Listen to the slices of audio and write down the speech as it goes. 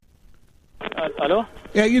Hello?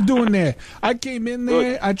 Yeah, you doing there? I came in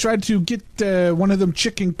there. I tried to get one of them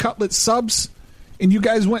chicken cutlet subs, and you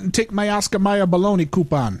guys went and take my Oscar Mayer bologna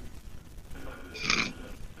coupon.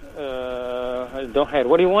 Don't have.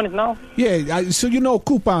 What do you want now? Yeah, so you know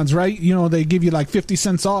coupons, right? You know, they give you like 50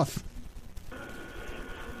 cents off.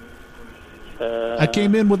 I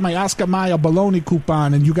came in with my Oscar Mayer bologna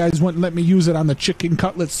coupon, and you guys wouldn't let me use it on the chicken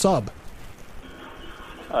cutlet sub.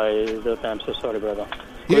 I'm so sorry, brother.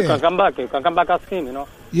 Yeah. You can come back. You can come back, ask him, you know.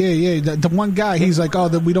 Yeah. The one guy, he's like, oh,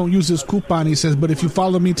 that we don't use this coupon. He says, but if you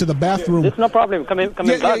follow me to the bathroom, it's no problem. Come in.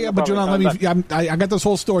 Yeah. But you know, I got this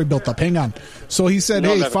whole story built up. Hang on. So he said,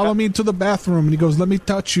 hey, follow me to the bathroom, and he goes, let me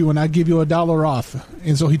touch you, and I give you $1 off.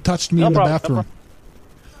 And so he touched me in the bathroom.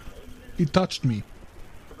 He touched me.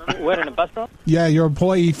 Where, in the bathroom? Yeah, your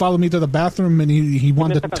employee. He followed me to the bathroom, and he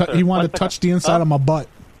wanted to touch the inside of my butt.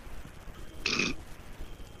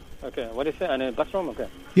 Okay, what is it? In the bathroom? Okay.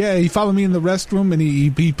 Yeah, he followed me in the restroom, and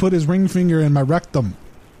he put his ring finger in my rectum.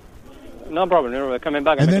 No problem. You're coming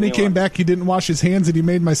back. And then he came back. He didn't wash his hands, and he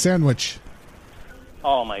made my sandwich.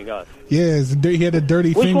 Oh my God. Yeah, he had a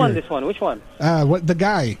dirty finger. Which one? This one? Which one? What? The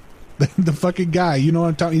guy, the fucking guy. You know what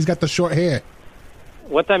I'm talking? He's got the short hair.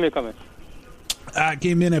 What time you coming? I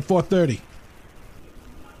came in at 4:30.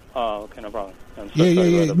 Oh, okay, no problem.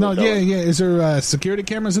 Yeah. No, yeah. Is there security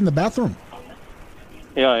cameras in the bathroom?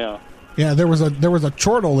 Yeah. Yeah, there was a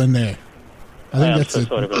chortle in there. I think that's it.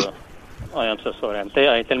 Sorry, brother. I am so sorry.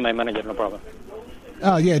 I tell my manager, no problem.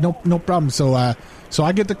 Oh yeah, no problem. So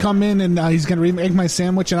I get to come in, and he's gonna remake my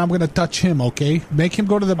sandwich, and I'm gonna touch him. Okay, make him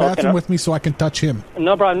go to the bathroom with me so I can touch him.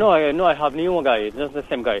 No problem. No, I have new guy. Just the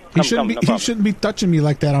same guy. He shouldn't be touching me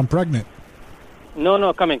like that. I'm pregnant.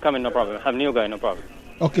 No, come in, no problem. Have new guy, no problem.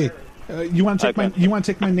 Okay, you want to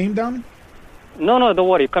take my name down? No, don't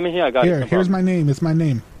worry. Come in here, I got it. Here's my name. It's my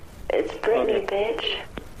name. It's Brittany, bitch.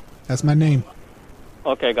 That's my name.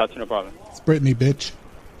 Okay, got you, no problem. It's Brittany, bitch.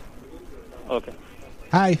 Okay.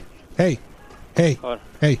 Hi. Hey.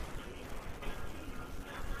 Hey.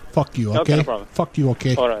 Fuck you, okay? No problem. Fuck you,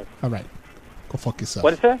 okay? All right. Go fuck yourself.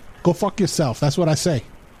 What is it? Go fuck yourself. That's what I say.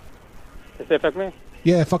 Is it fuck me?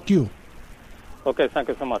 Yeah, fuck you. Okay, thank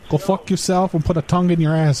you so much. Go fuck yourself and put a tongue in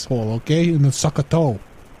your asshole, okay? And then suck a toe.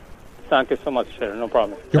 Thank you so much, sir. No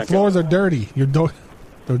problem. Your floors are dirty. They're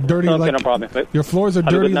dirty like... no problem. Your floors are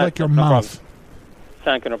dirty like your mouth.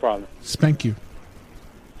 Thank you, no problem. Spank you.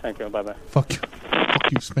 Thank you, bye-bye. Fuck you.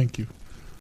 Fuck you, spank you.